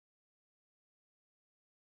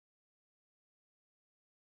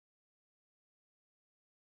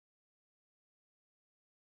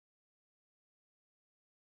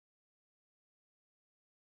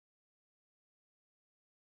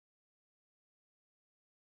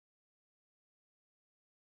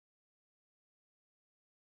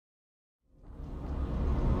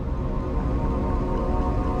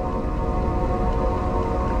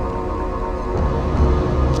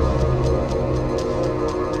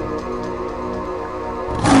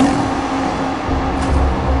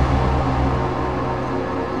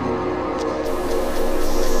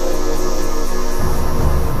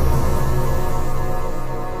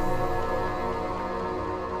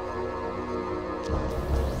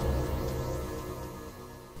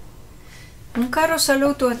caro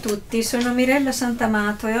saluto a tutti, sono Mirella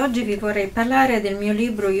Santamato e oggi vi vorrei parlare del mio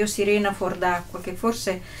libro Io Sirena fuor d'acqua, che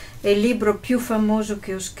forse è il libro più famoso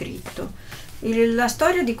che ho scritto. La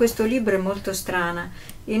storia di questo libro è molto strana.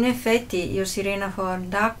 In effetti Io Sirena fuor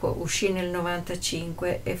d'acqua uscì nel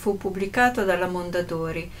 95 e fu pubblicato dalla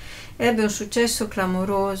Mondadori. Ebbe un successo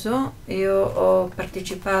clamoroso. Io ho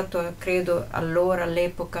partecipato, credo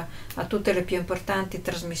all'epoca, a tutte le più importanti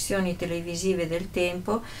trasmissioni televisive del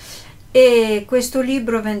tempo, e questo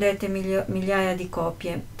libro vendette migliaia di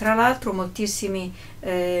copie. Tra l'altro moltissimi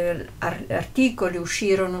articoli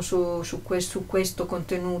uscirono su questo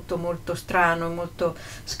contenuto molto strano, molto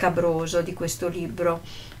scabroso di questo libro.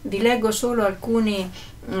 Vi leggo solo alcuni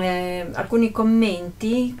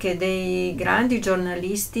commenti che dei grandi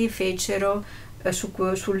giornalisti fecero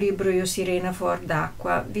sul libro Io Sirena fuor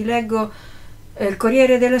d'acqua. Vi leggo il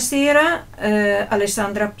Corriere della Sera,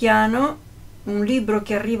 Alessandra Appiano: un libro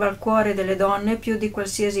che arriva al cuore delle donne più di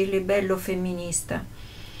qualsiasi libello femminista.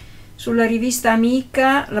 Sulla rivista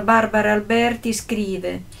Amica, la Barbara Alberti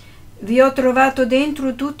scrive: vi ho trovato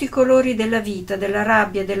dentro tutti i colori della vita, della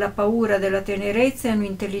rabbia, della paura, della tenerezza e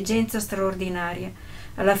un'intelligenza straordinaria.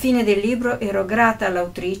 Alla fine del libro ero grata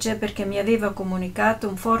all'autrice perché mi aveva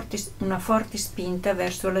comunicato una forte spinta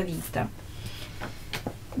verso la vita.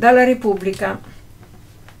 Dalla Repubblica,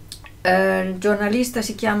 il giornalista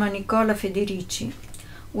si chiama Nicola Federici: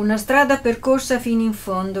 una strada percorsa fino in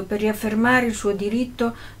fondo per riaffermare il suo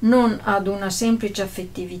diritto non ad una semplice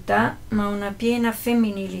affettività ma a una piena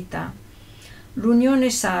femminilità. L'Unione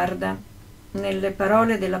Sarda, nelle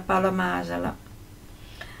parole della Paola Masala: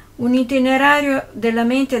 un itinerario della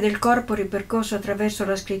mente e del corpo ripercorso attraverso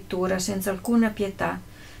la scrittura senza alcuna pietà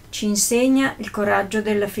ci insegna il coraggio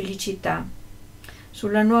della felicità.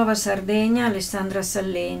 Sulla Nuova Sardegna, Alessandra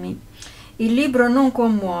Sallemi: il libro non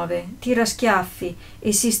commuove, tira schiaffi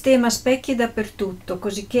e sistema specchi dappertutto,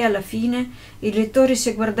 cosicché alla fine il lettore si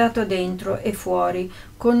è guardato dentro e fuori,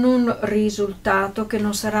 con un risultato che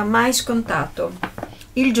non sarà mai scontato.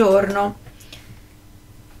 Il Giorno: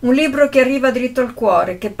 un libro che arriva dritto al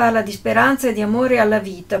cuore, che parla di speranza e di amore alla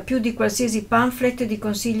vita, più di qualsiasi pamphlet di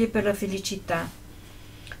consigli per la felicità.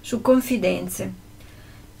 Su Confidenze: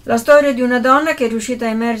 la storia di una donna che è riuscita a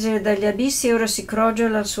emergere dagli abissi e ora si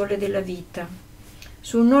crogiola al sole della vita.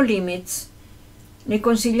 Su No Limits: ne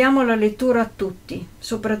consigliamo la lettura a tutti,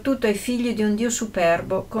 soprattutto ai figli di un Dio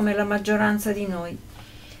superbo, come la maggioranza di noi.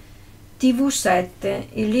 TV7: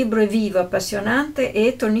 il libro è vivo, appassionante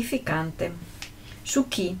e tonificante. Su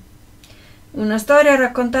Chi: una storia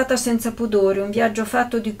raccontata senza pudore, un viaggio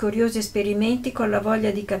fatto di curiosi esperimenti con la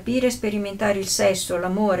voglia di capire e sperimentare il sesso,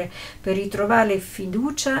 l'amore, per ritrovare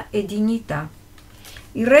fiducia e dignità.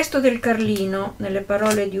 Il resto del Carlino, nelle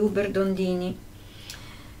parole di Uber Dondini: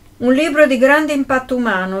 un libro di grande impatto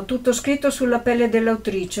umano, tutto scritto sulla pelle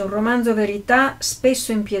dell'autrice, un romanzo verità,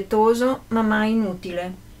 spesso impietoso, ma mai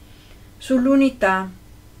inutile. Sull'Unità: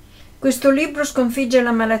 questo libro sconfigge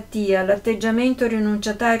la malattia, l'atteggiamento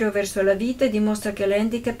rinunciatario verso la vita e dimostra che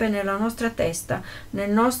l'handicap è nella nostra testa, nel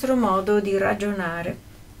nostro modo di ragionare.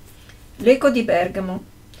 L'Eco di Bergamo: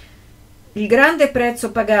 il grande prezzo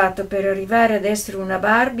pagato per arrivare ad essere una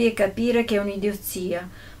Barbie è capire che è un'idiozia,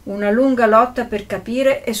 una lunga lotta per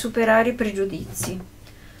capire e superare i pregiudizi.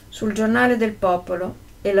 Sul Giornale del Popolo: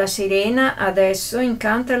 e la Sirena adesso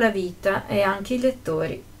incanta la vita e anche i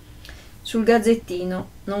lettori. Sul Gazzettino: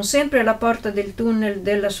 non sempre la porta del tunnel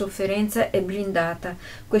della sofferenza è blindata.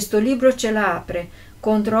 Questo libro ce la apre,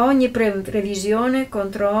 contro ogni previsione,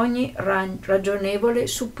 contro ogni ragionevole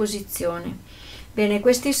supposizione. Bene,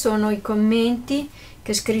 questi sono i commenti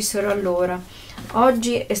che scrissero allora.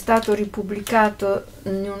 Oggi è stato ripubblicato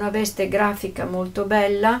in una veste grafica molto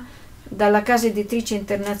bella dalla casa editrice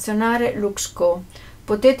internazionale Luxco.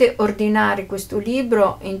 Potete ordinare questo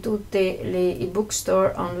libro in tutte le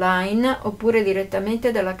bookstore online oppure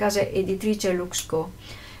direttamente dalla casa editrice Luxco.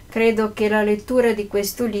 Credo che la lettura di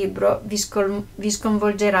questo libro vi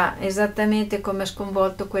sconvolgerà esattamente come ha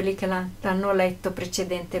sconvolto quelli che l'hanno letto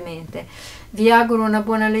precedentemente. Vi auguro una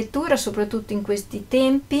buona lettura, soprattutto in questi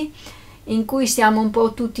tempi in cui siamo un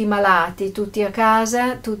po' tutti malati, tutti a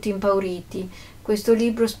casa, tutti impauriti. Questo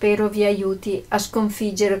libro spero vi aiuti a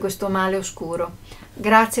sconfiggere questo male oscuro.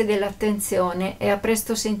 Grazie dell'attenzione e a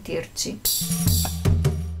presto sentirci.